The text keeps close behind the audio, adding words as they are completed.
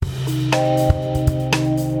Hi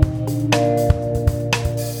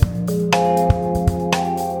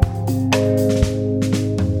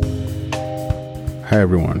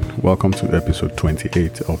everyone, welcome to episode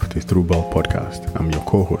 28 of the Through Ball podcast. I'm your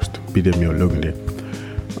co-host, Bidemi Ologunde.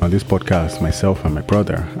 On this podcast, myself and my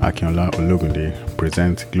brother, Akinola Ologunde,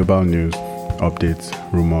 present global news, updates,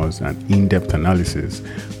 rumors, and in-depth analysis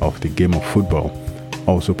of the game of football,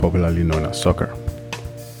 also popularly known as soccer.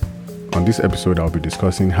 On this episode, I'll be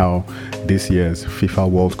discussing how this year's FIFA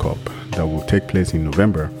World Cup that will take place in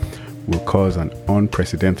November will cause an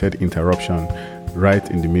unprecedented interruption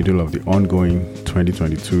right in the middle of the ongoing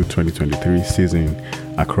 2022-2023 season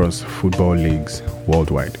across football leagues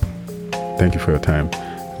worldwide. Thank you for your time.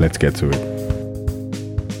 Let's get to it.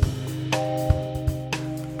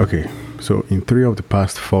 Okay, so in 3 of the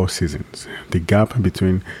past 4 seasons, the gap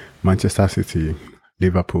between Manchester City,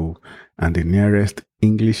 Liverpool, and the nearest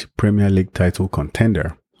English Premier League title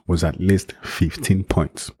contender was at least 15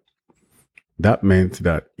 points. That meant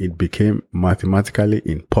that it became mathematically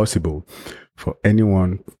impossible for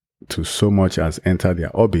anyone to so much as enter their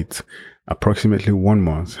orbit approximately 1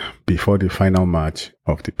 month before the final match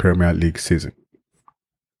of the Premier League season.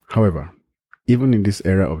 However, even in this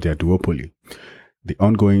era of their duopoly, the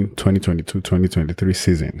ongoing 2022-2023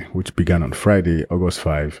 season, which began on Friday, August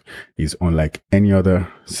 5, is unlike any other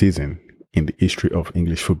season in the history of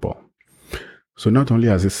English football. So not only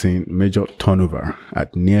has it seen major turnover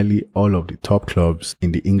at nearly all of the top clubs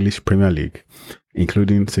in the English Premier League,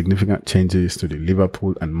 including significant changes to the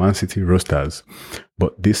Liverpool and Man City rosters,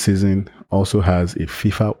 but this season also has a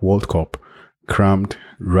FIFA World Cup crammed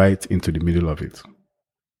right into the middle of it.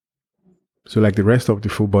 So like the rest of the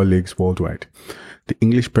football leagues worldwide, the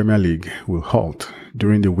English Premier League will halt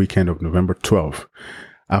during the weekend of November 12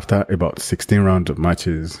 after about 16 rounds of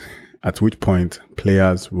matches, at which point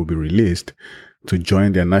players will be released to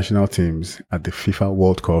join their national teams at the FIFA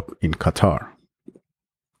World Cup in Qatar.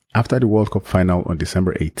 After the World Cup final on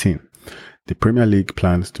December 18, the Premier League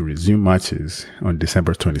plans to resume matches on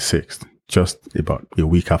December 26th, just about a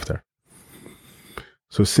week after.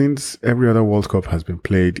 So since every other World Cup has been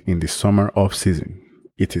played in the summer off-season,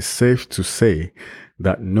 it is safe to say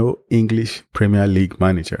that no English Premier League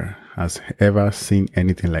manager has ever seen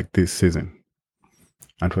anything like this season.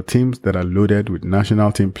 And for teams that are loaded with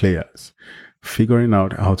national team players, figuring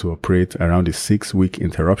out how to operate around a 6-week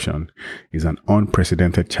interruption is an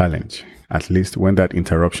unprecedented challenge, at least when that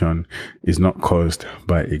interruption is not caused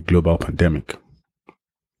by a global pandemic.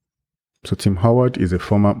 So Tim Howard is a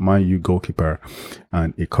former Man U goalkeeper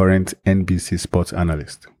and a current NBC sports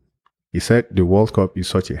analyst. He said the World Cup is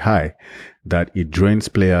such a high that it drains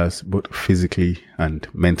players both physically and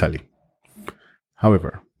mentally.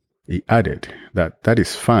 However, he added that that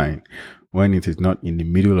is fine when it is not in the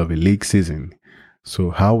middle of a league season.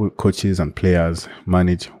 So how will coaches and players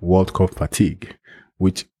manage World Cup fatigue,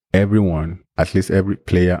 which everyone, at least every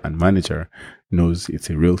player and manager, knows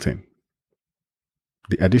it's a real thing?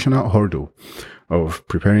 The additional hurdle of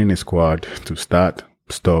preparing a squad to start,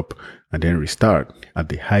 stop, and then restart at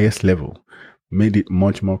the highest level made it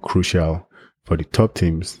much more crucial for the top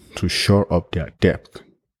teams to shore up their depth.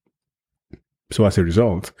 So as a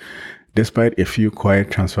result, despite a few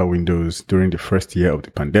quiet transfer windows during the first year of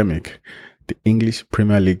the pandemic, the English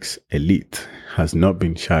Premier League's elite has not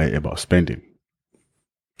been shy about spending.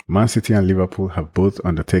 Man City and Liverpool have both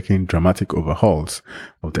undertaken dramatic overhauls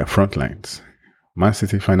of their front lines. Man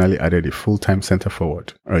City finally added a full-time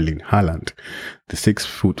centre-forward, Erling Haaland, the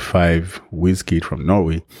 6'5" whiz kid from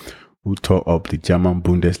Norway, who tore up the German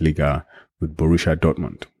Bundesliga with Borussia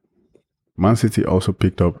Dortmund. Man City also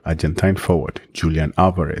picked up Argentine forward Julian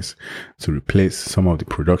Alvarez to replace some of the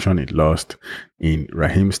production it lost in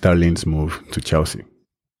Raheem Sterling's move to Chelsea.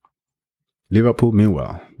 Liverpool,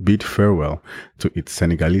 meanwhile, bid farewell to its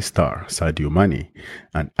Senegalese star Sadio Mane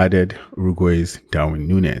and added Uruguay's Darwin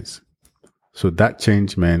Núñez. So that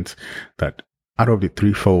change meant that out of the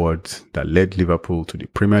 3 forwards that led Liverpool to the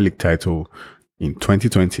Premier League title in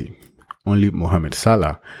 2020, only Mohamed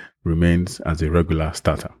Salah remains as a regular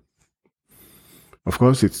starter. Of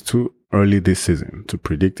course, it's too early this season to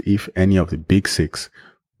predict if any of the big 6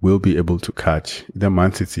 will be able to catch either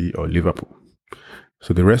Man City or Liverpool.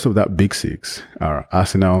 So the rest of that big 6 are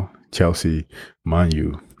Arsenal, Chelsea, Man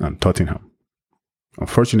U, and Tottenham.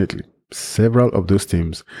 Unfortunately, several of those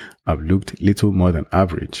teams have looked little more than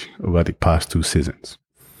average over the past 2 seasons.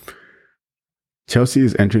 Chelsea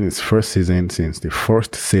is entering its first season since the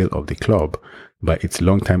forced sale of the club by its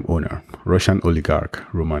longtime owner, Russian oligarch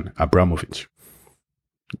Roman Abramovich.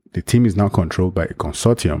 The team is now controlled by a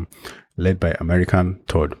consortium led by American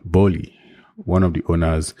Todd Boehly, one of the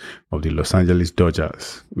owners of the Los Angeles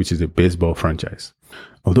Dodgers, which is a baseball franchise.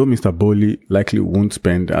 Although Mr. Bowley likely won't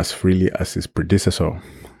spend as freely as his predecessor,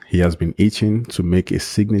 he has been itching to make a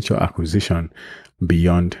signature acquisition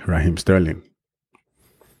beyond Raheem Sterling.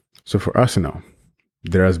 So for Arsenal,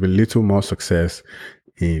 there has been little more success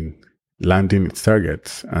in landing its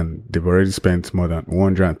targets, and they've already spent more than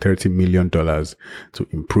 $130 million to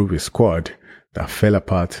improve a squad that fell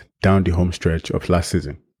apart down the home stretch of last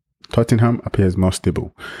season. Tottenham appears more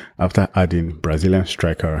stable after adding Brazilian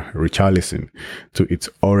striker Richarlison to its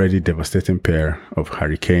already devastating pair of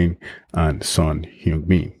Harry Kane and Son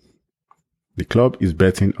Heung-min. The club is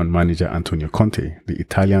betting on manager Antonio Conte, the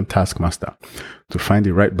Italian taskmaster, to find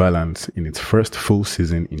the right balance in its first full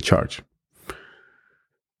season in charge.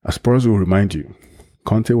 As Spurs will remind you,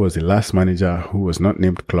 Conte was the last manager who was not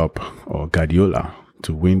named Klopp or Guardiola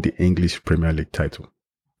to win the English Premier League title.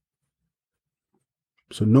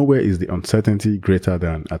 So nowhere is the uncertainty greater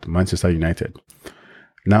than at Manchester United.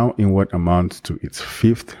 Now in what amounts to its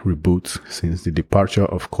fifth reboot since the departure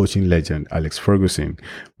of coaching legend Alex Ferguson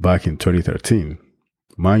back in 2013,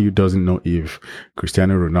 Man U doesn't know if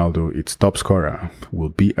Cristiano Ronaldo, its top scorer, will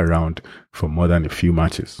be around for more than a few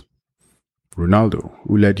matches. Ronaldo,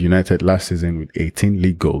 who led United last season with 18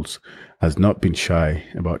 league goals, has not been shy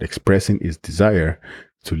about expressing his desire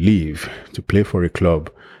to leave to play for a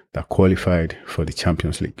club that qualified for the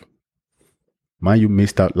Champions League. Man U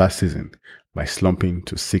missed out last season by slumping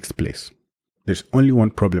to 6th place. There's only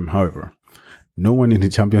one problem, however. No one in the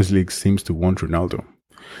Champions League seems to want Ronaldo.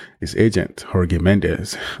 His agent, Jorge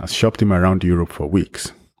Mendes, has shopped him around Europe for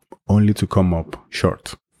weeks, only to come up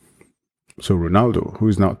short. So Ronaldo, who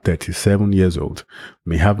is now 37 years old,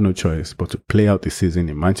 may have no choice but to play out the season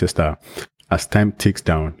in Manchester as time ticks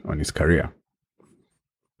down on his career.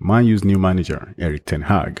 Man U's new manager, Erik ten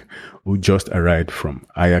Hag, who just arrived from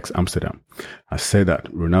Ajax Amsterdam, has said that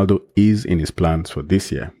Ronaldo is in his plans for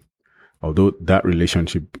this year, although that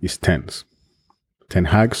relationship is tense. Ten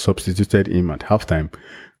Hag substituted him at halftime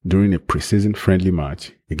during a preseason friendly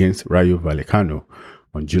match against Rayo Vallecano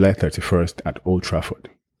on July 31st at Old Trafford.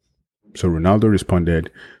 So Ronaldo responded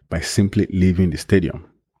by simply leaving the stadium,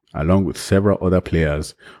 along with several other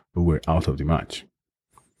players who were out of the match.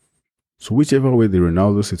 So whichever way the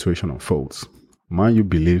Ronaldo situation unfolds, Man U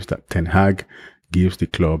believes that Ten Hag gives the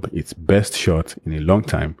club its best shot in a long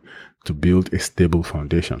time to build a stable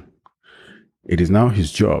foundation. It is now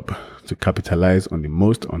his job to capitalize on the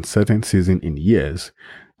most uncertain season in years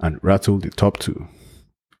and rattle the top two,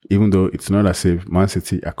 even though it's not as if Man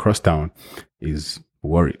City across town is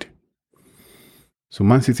worried. So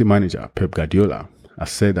Man City manager Pep Guardiola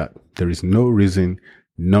has said that there is no reason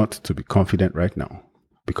not to be confident right now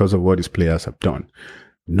because of what his players have done,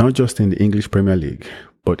 not just in the English Premier League,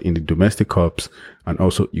 but in the domestic cups and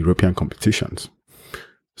also European competitions.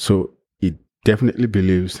 So he definitely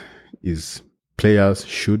believes his players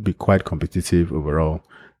should be quite competitive overall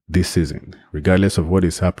this season, regardless of what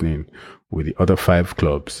is happening with the other 5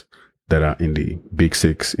 clubs that are in the Big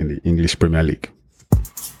Six in the English Premier League.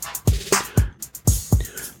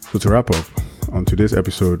 So to wrap up, on today's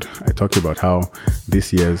episode, I talked about how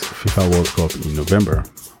this year's FIFA World Cup in November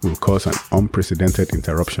will cause an unprecedented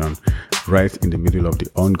interruption right in the middle of the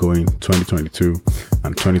ongoing 2022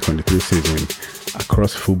 and 2023 season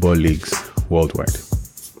across football leagues worldwide.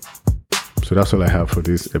 So that's all I have for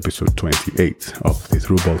this episode 28 of the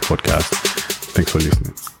Through Ball podcast. Thanks for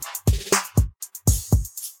listening.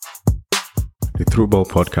 The Through Ball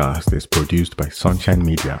podcast is produced by Sunshine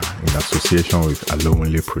Media in association with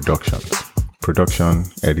Alowonle Productions. Production,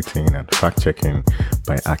 editing, and fact-checking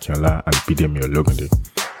by Akinola and Bidemi Ologunde.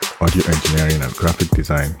 Audio engineering and graphic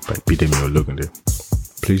design by Bidemi Ologunde.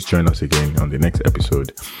 Please join us again on the next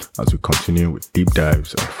episode as we continue with deep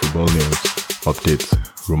dives on football news, updates,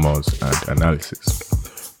 rumors, and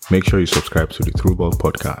analysis. Make sure you subscribe to the Through Ball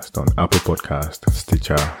podcast on Apple Podcast,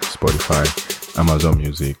 Stitcher, Spotify, Amazon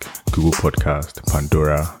Music, Google Podcast,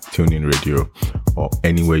 Pandora, TuneIn Radio, or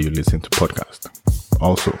anywhere you listen to podcasts.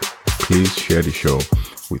 Also, please share the show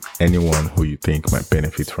with anyone who you think might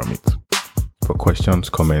benefit from it. For questions,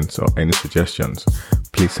 comments, or any suggestions,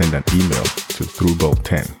 please send an email to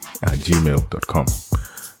throughball10@gmail.com.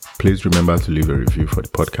 Please remember to leave a review for the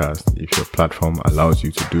podcast if your platform allows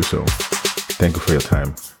you to do so. Thank you for your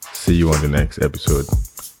time. See you on the next episode.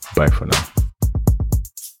 Bye for now.